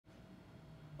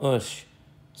Ush,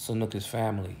 Sanuka's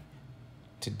family.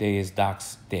 Today is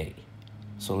Doc's day.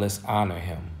 So let's honor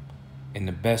him. And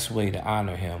the best way to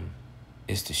honor him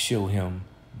is to show him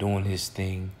doing his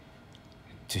thing,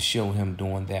 to show him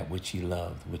doing that which he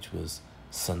loved, which was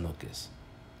Sanukas.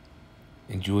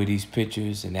 Enjoy these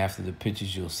pictures, and after the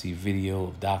pictures, you'll see video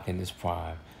of Doc in his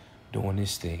prime doing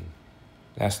his thing.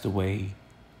 That's the way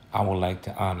I would like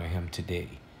to honor him today.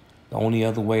 The only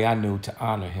other way I know to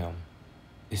honor him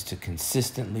is to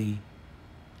consistently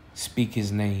speak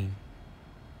his name,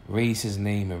 raise his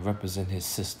name, and represent his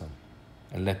system,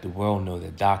 and let the world know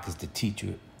that Doc is the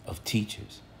teacher of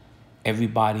teachers.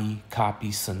 Everybody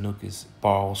copies Sanukas,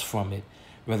 borrows from it,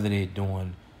 whether they're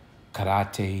doing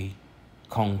karate,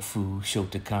 kung fu,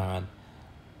 Shotokan,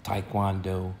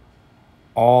 taekwondo,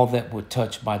 all that were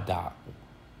touched by Doc,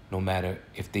 no matter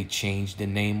if they changed the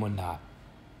name or not,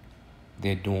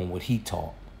 they're doing what he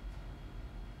taught,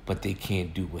 but they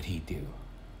can't do what he did.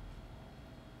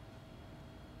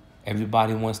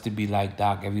 Everybody wants to be like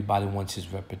Doc. Everybody wants his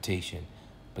reputation,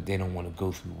 but they don't want to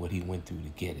go through what he went through to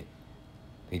get it.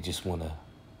 They just want to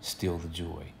steal the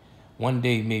joy. One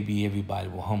day, maybe everybody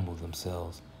will humble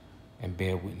themselves and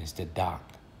bear witness that Doc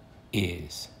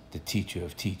is the teacher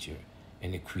of teacher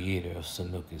and the creator of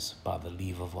Sanukas by the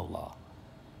leave of Allah.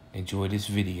 Enjoy this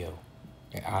video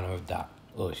in honor of Doc.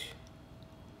 Ush.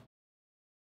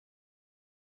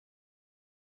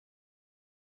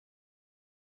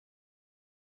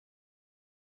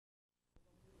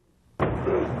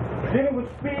 Dealing with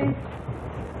speed,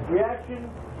 reaction,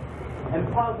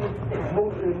 and positive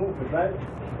motion and movement, right?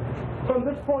 From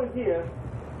this point here,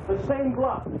 the same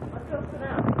block. Let's go sit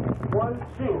down. 1,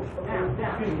 2. Down.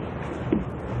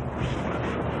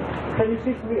 Can you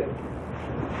see from here?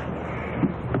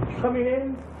 Coming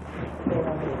in.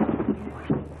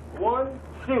 1,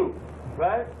 2.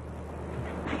 Right?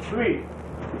 3,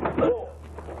 4,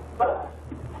 5.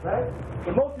 Right?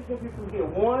 The motion can be from here.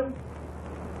 1.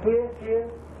 Here,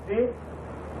 see?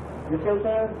 You see what I'm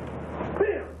saying?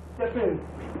 Bam! Step in.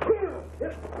 Bam!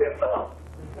 Step up!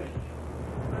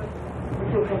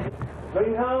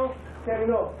 Learning how?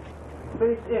 Standing up.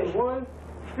 Face in. 1,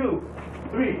 2,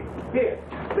 3. Here.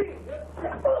 Bam!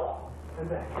 Step up! And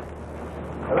back.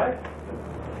 Alright?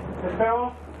 Miss Powell?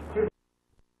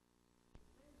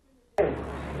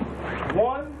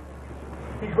 1.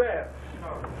 He grabs.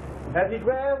 As he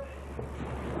grabs,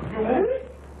 you move it.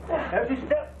 As you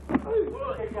step,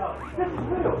 take out. This is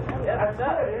real. I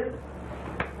said it is.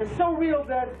 It's so real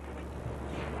that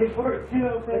it works. You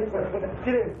know what I'm saying?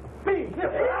 Get in. Bing!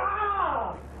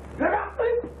 Ah!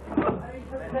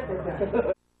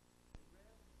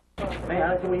 Man, I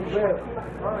like the way you grab.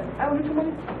 How many too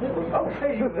many?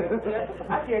 Okay, you man.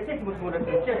 I can't take much more than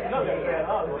that.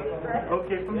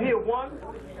 Okay, from here, 1,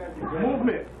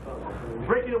 movement.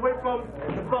 Breaking away from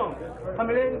the thumb.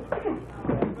 Coming in.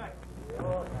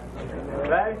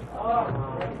 Right?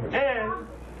 And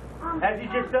as he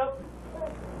gets up,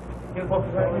 he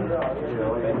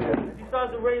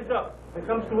starts to raise up and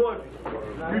comes towards you.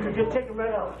 You can just take him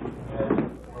right out.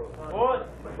 Or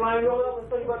flying roll up and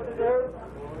tell you about this herb.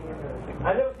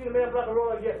 I've never seen a man block a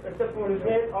roller yet, except for his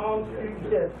head, arms, feet,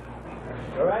 and chest.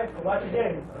 All right? So watch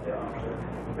again.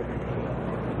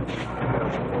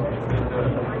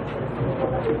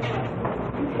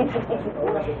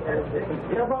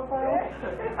 You know about Powell?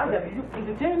 I got you. Is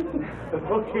it 10?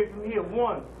 Okay, from here.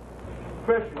 1.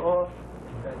 Pressure. Or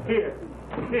here.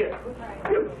 Here.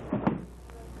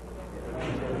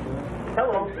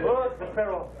 Hello. What's the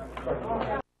peril?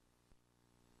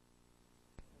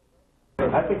 I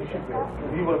think you should be.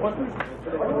 You want one?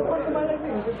 What's my name?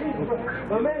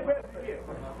 The man grabs you here.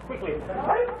 Quickly. That's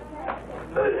right.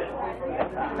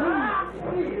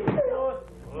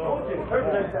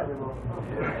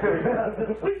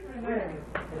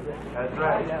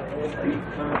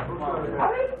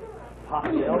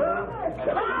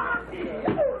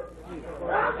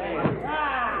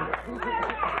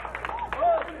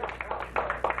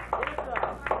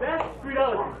 That's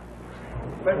streetology.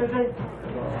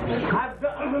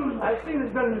 I've seen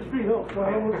this better in the street hill, so I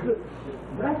almost did.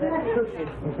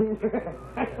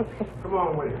 Come on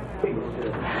with it.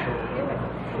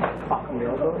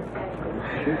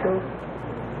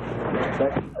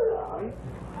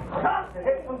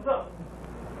 Head comes up.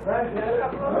 Right?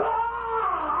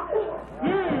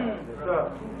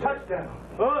 Touchdown.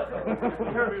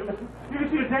 You can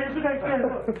see the danger today, stand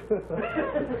up.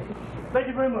 Thank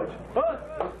you very much.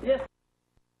 Yes.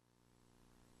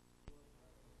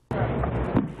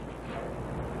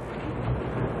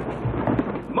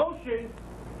 Motion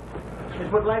is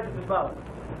what life is about.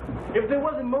 If there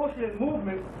wasn't motion and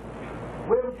movement,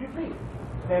 where would you be?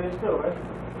 Standing still, right?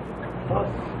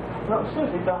 No,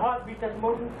 seriously, the heartbeat, that's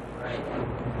motion.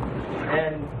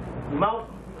 And mouth,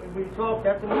 when you talk,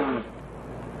 that's emotion.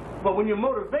 But when you're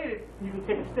motivated, you can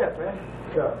take a step, right?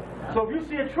 Sure. So if you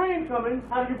see a train coming,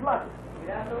 how do you block it?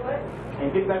 Get out of the way.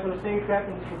 And get back on the same track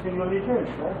and continue on your journey,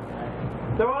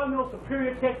 right? There are no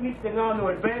superior techniques, there are no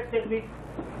advanced techniques.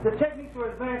 The techniques are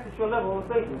advanced at your level of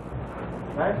thinking,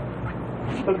 right?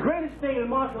 The greatest thing in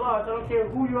martial arts, I don't care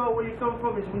who you are, where you come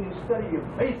from, is when you study your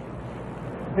basics.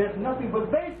 There's nothing but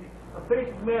basics. A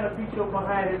basic man will beat you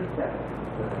behind every time.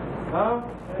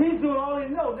 He's doing all he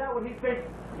knows, not what he thinks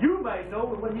you might know,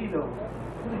 but what he knows.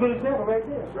 This is a good example right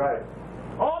there. Right.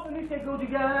 All the Nisei goes, you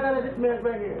got this man's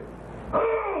right here.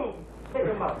 Take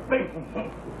him out. Basics.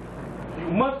 You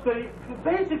must study.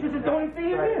 Basics is the only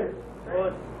thing it is.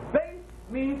 Base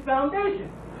means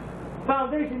foundation.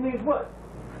 Foundation means what?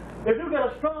 If you got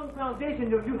a strong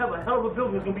foundation, you have a hell of a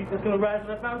building that's going to rise on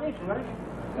that foundation, right?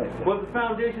 But the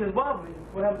foundation is wobbly,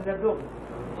 what happens to that building?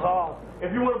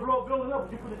 If you want to blow a building up,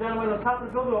 would you put it down on the top of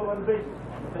the building or on the basis?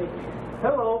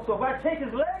 Hello. So if I take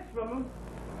his legs from him,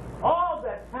 all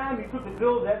that time he took to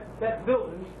build that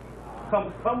building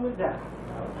comes crumbling down.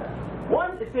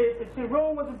 One,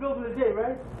 Rome wasn't built in a day,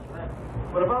 right?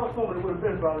 But if I was home, it would have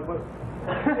been probably, but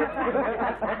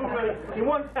in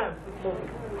one time.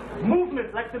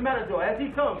 Movement like the matador as he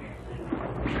comes.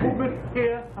 Movement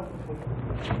here.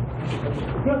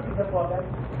 Just that far back.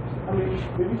 I mean,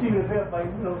 if you see me in the fair fight,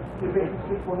 you know, the fair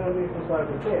 600 meters inside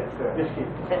the fair. Just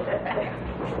kidding.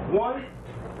 One,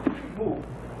 move.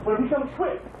 But if he comes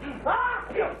quick,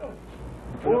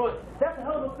 you know, that's a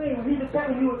hell of a thing when he's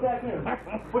attacking you, attack him.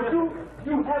 But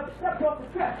you have stepped off the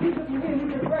track. He's looking in, you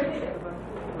just right here.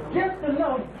 Just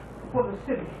enough for the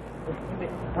city.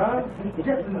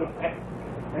 Just enough.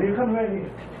 And you come right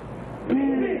here.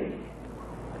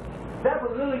 That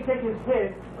would literally take his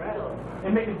head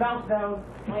and make it bounce down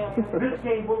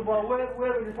Biscayne Boulevard,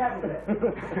 wherever it's happening at.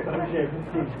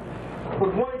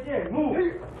 But one again, move.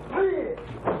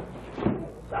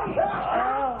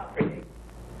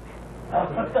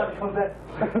 I'm starting to come back.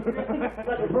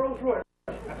 Like a Rolls Royce.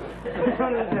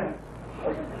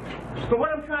 So what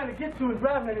I'm trying to get to is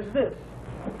driving is this.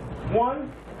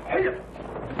 One, here.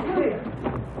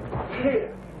 Here.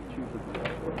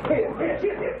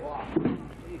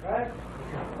 Right?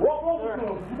 Walk over to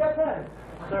him. You got time.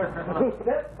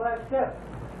 Step by step.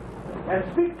 And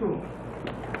speak to him.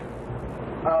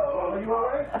 Are you all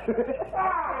right?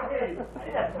 Hey.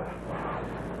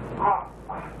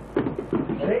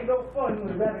 It ain't no fun when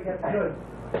the rabbit gets good.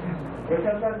 You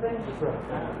know what I'm saying?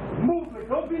 Movement.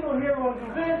 Don't be no hero and do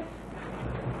this.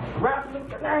 Wrestling.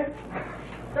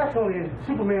 That's only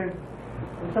Superman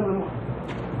and some of them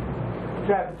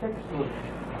try to protect us to it.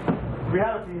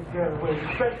 Reality is the other way.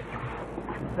 Respect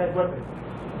that weapon.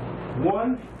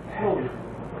 One, slowly.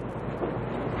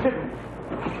 Tipping.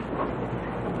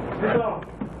 Sit on.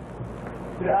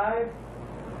 To the eye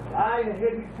and the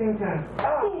head at the same time.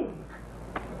 Boom!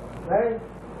 Right?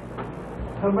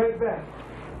 Come right back.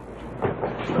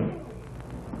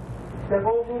 Step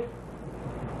over.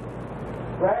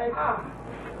 Right?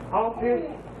 Armpit.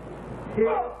 Here.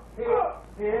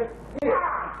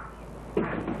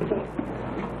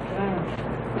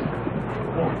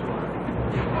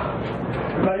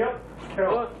 Everybody up?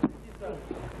 Carol.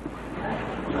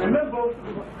 Remember,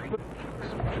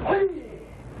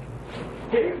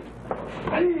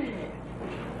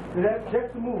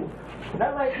 that's the move.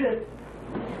 Not like this.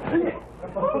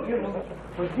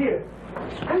 But here.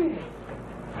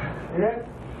 Yeah?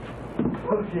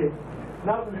 Okay.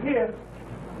 Now from here,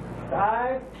 the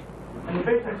eye and the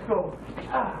base of the skull.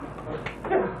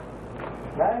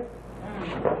 Right?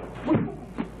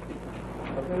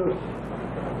 Okay,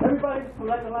 everybody, would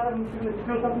like a lot of them to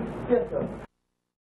feel something? Yes, sir.